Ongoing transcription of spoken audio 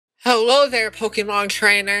Hello there, Pokemon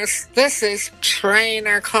trainers. This is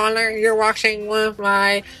Trainer Connor. You're watching one of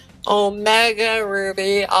my Omega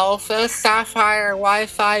Ruby Alpha Sapphire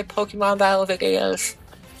Wi-Fi Pokemon battle videos.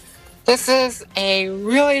 This is a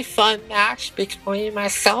really fun match between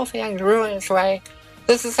myself and Ruinsway.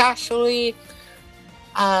 This is actually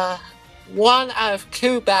one out of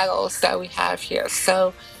two battles that we have here.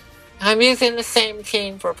 So I'm using the same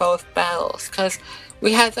team for both battles because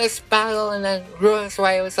we had this battle and then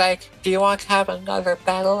Ruinsway was like, do you want to have another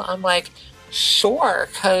battle? I'm like, sure,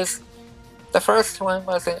 because the first one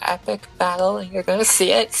was an epic battle and you're going to see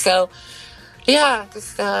it. So yeah,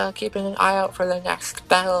 just keeping an eye out for the next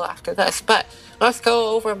battle after this. But let's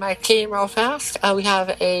go over my team real fast. We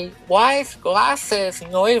have a Wise Glasses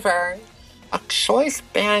Noivern, a Choice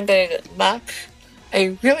Banded Muck,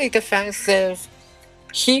 a really defensive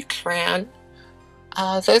Heatran.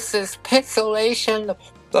 This is Pixelation,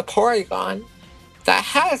 the Porygon, that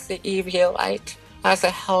has the Eviolite as a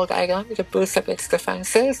held item to boost up its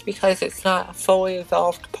defenses because it's not a fully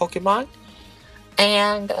evolved Pokemon.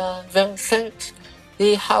 And Vincent,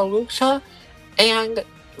 the Halucha, and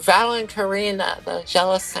Valentarina, the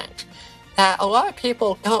Jellicent, that a lot of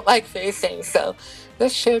people don't like facing, so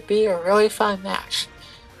this should be a really fun match.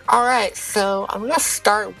 Alright, so I'm going to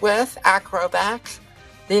start with Acrobat,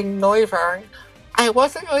 the Noivern. I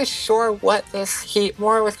wasn't really sure what this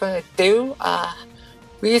Heatmore was going to do.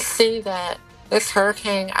 We see that this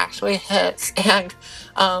Hurricane actually hits, and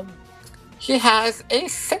he has a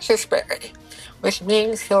Citrus Berry, which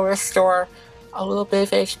means he'll restore a little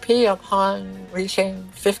bit of HP upon reaching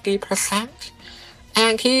 50%.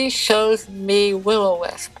 And he shows me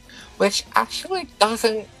Will-O-Wisp, which actually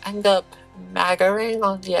doesn't end up mattering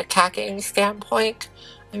on the attacking standpoint.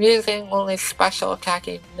 I'm using only special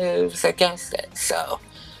attacking moves against it, so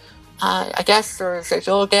I guess the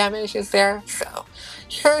residual damage is there. So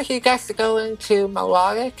here he gets to go into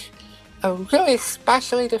Melodic, a really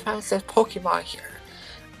specially defensive Pokemon here.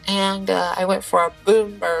 And I went for a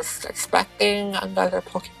Boom Burst, expecting another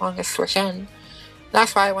Pokemon to switch in.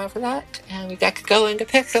 That's why I went for that. And we get to go into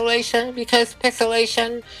Pixelation, because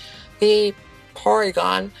Pixelation, the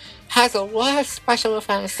Porygon, has a lot of special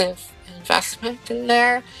offensive investment in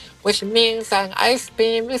there, which means that an Ice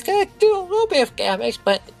Beam is going to do a little bit of damage,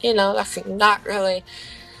 but, you know, that's not really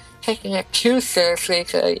taking it too seriously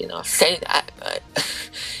to, you know, say that, but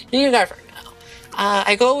you never know.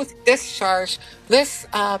 I go with Discharge. This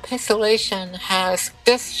Pixelation has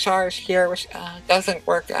Discharge here, which doesn't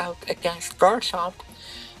work out against Garchomp.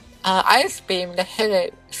 Ice Beam to hit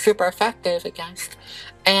it super effective against,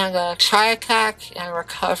 and Tri Attack and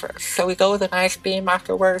Recover. So we go with an Ice Beam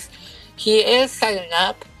afterwards. He is setting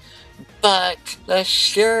up, but the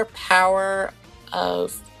sheer power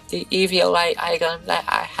of the Eviolite item that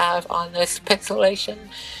I have on this Pixelation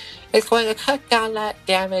is going to cut down that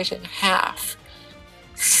damage in half.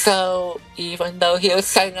 So even though he was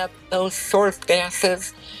setting up those Swords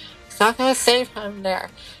Dances, it's not going to save him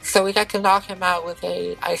there. So we got to knock him out with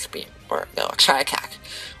a Ice Beam, or no, Tri Attack,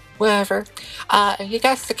 whatever. And he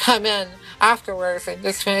gets to come in afterwards and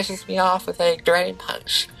just finishes me off with a Drain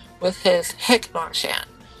Punch with his Hitmonchan.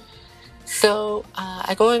 So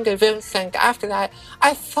I go into Vincent after that.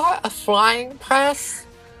 I thought a Flying Press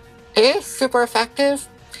is super effective.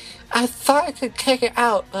 I thought I could take it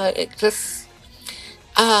out, but it just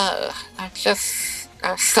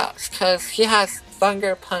that sucks, because he has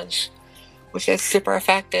Thunder Punch, which is super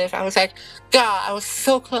effective. I was like, God, I was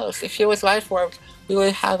so close. If he was Life Orb, we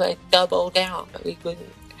would have a double down, but we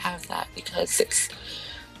wouldn't have that because it's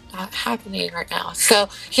not happening right now. So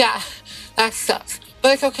yeah, that sucks.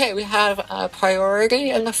 But it's okay, we have a priority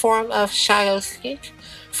in the form of Shadow Sneak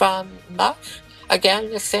from Muck. Again,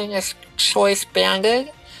 this thing is Choice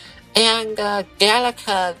Banded. And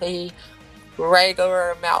Danica, the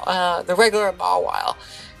regular Mawile,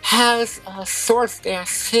 has Swords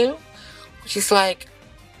Dance too, which is like,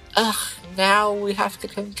 ugh, now we have to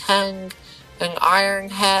contend an Iron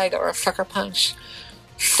Head or a Sucker Punch.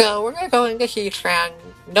 So we're going to go into Heatran,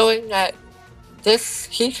 knowing that this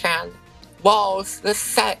Heatran walls this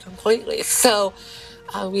set completely. So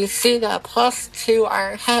we see that +2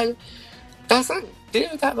 Iron Head doesn't do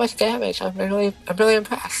that much damage. I'm really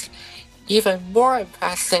impressed. Even more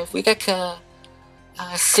impressive, we get to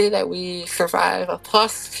see that we survive a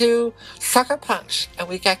 +2 Sucker Punch, and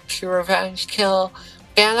we get to revenge kill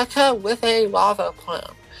Danica with a Lava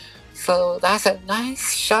Plume. So that's a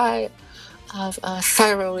nice shot of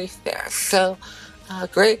Cyber Leaf there. So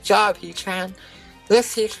great job, Heatran.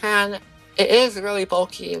 This Heatran, it is really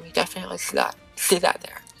bulky, and we definitely see that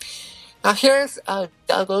there. Now here's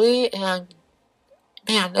Dudley, and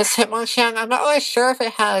man, this Hitmonchan, I'm not really sure if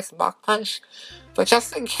it has Mach Punch, but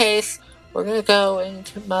just in case, we're gonna go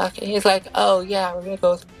into Muck, and he's like, oh yeah, we're gonna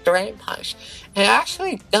go with Drain Punch. And it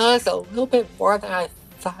actually does a little bit more than I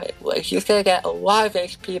thought it would. He's gonna get a lot of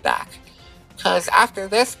HP back. Because after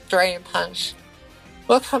this Drain Punch,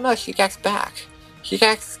 look how much he gets back. He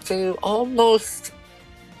gets to almost,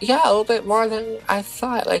 yeah, a little bit more than I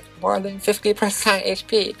thought, like more than 50%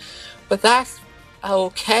 HP. But that's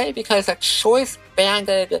okay, because a Choice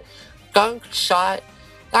Banded Gunk Shot,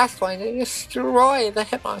 that's going to destroy the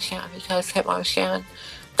Hitmonchan, because Hitmonchan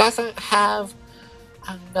doesn't have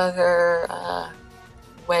another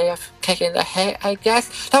way of taking the hit, I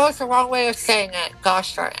guess. That was the wrong way of saying it,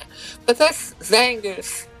 gosh darn it. But this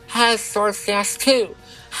Zangoose has Sword Stance too.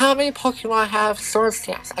 How many Pokemon have Sword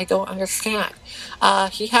Stance? I don't understand.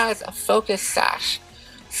 He has a Focus Sash.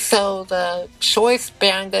 So the Choice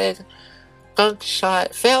Banded Gunk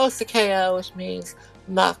Shot fails to KO, which means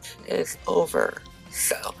Muck is over.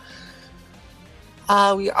 So,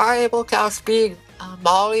 we are able to outspeed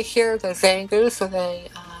Molly here, the Zangoose, with a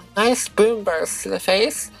nice boom burst to the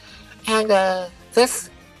face. And this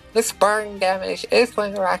burn damage is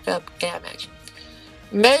going to rack up damage.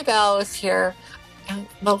 Maybell is here, and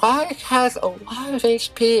Melodic has a lot of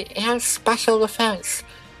HP and special defense.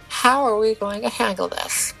 How are we going to handle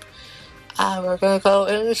this? We're going to go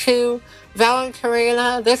into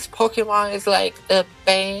Valentina. This Pokemon is like the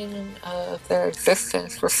bane of their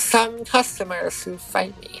existence for some customers who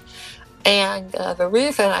fight me. And the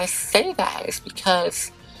reason I say that is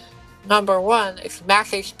because, number one, it's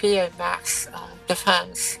max HP and max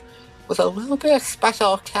defense with a little bit of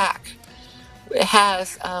special attack. It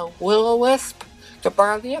has a Will-O-Wisp to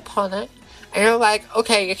burn the opponent, and you're like,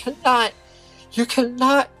 okay, you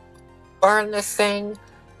cannot burn this thing.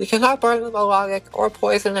 You cannot burn the Melodic or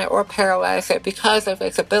poison it or paralyze it because of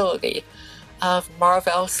its ability of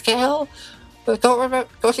Marvel Scale. But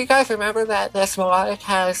don't you guys remember that this Melodic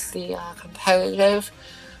has the competitive?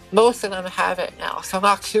 Most of them have it now, so I'm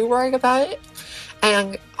not too worried about it.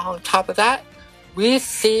 And on top of that, we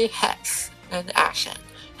see Hex in action.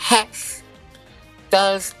 Hex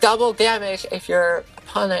does double damage if your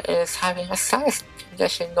opponent is having a sinus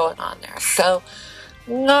condition going on there. So,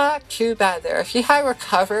 not too bad there. If he had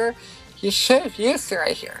Recover, he should have used it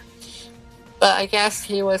right here. But I guess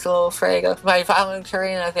he was a little afraid of my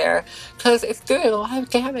Valentina there, because it's doing a lot of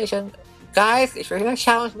damage. And guys, if you're going to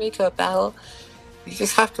challenge me to a battle, you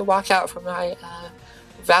just have to watch out for my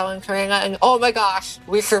Valentina. And oh my gosh,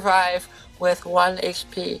 we survive with 1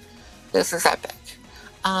 HP. This is epic.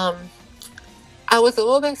 I was a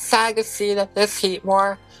little bit sad to see that this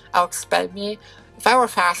Heatmore outsped me. If I were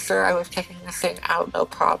faster, I would have taken this thing out no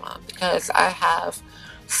problem, because I have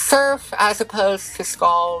Surf as opposed to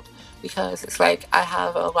Scald, because it's like I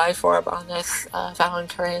have a Life Orb on this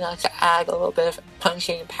Valentina to add a little bit of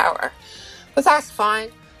punching power. But that's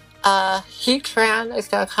fine. Heatran is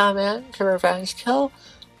going to come in to Revenge Kill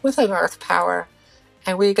with an Earth Power,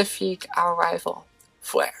 and we defeat our rival,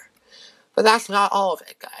 Flare. But that's not all of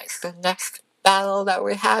it, guys. The next battle that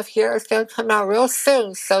we have here is going to come out real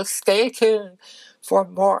soon, so stay tuned for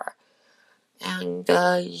more. And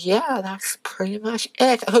yeah, that's pretty much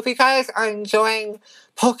it. I hope you guys are enjoying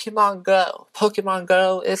Pokemon Go. Pokemon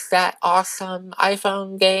Go is that awesome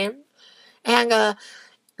iPhone game. And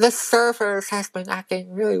the servers has been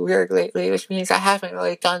acting really weird lately, which means I haven't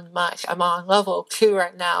really done much. I'm on level 2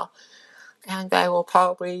 right now, and I will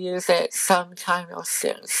probably use it sometime real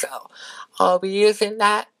soon. So I'll be using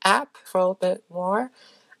that app for a little bit more.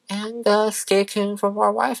 And stay tuned for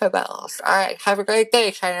more Wi-Fi battles. Alright, have a great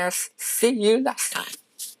day, trainers. See you next time.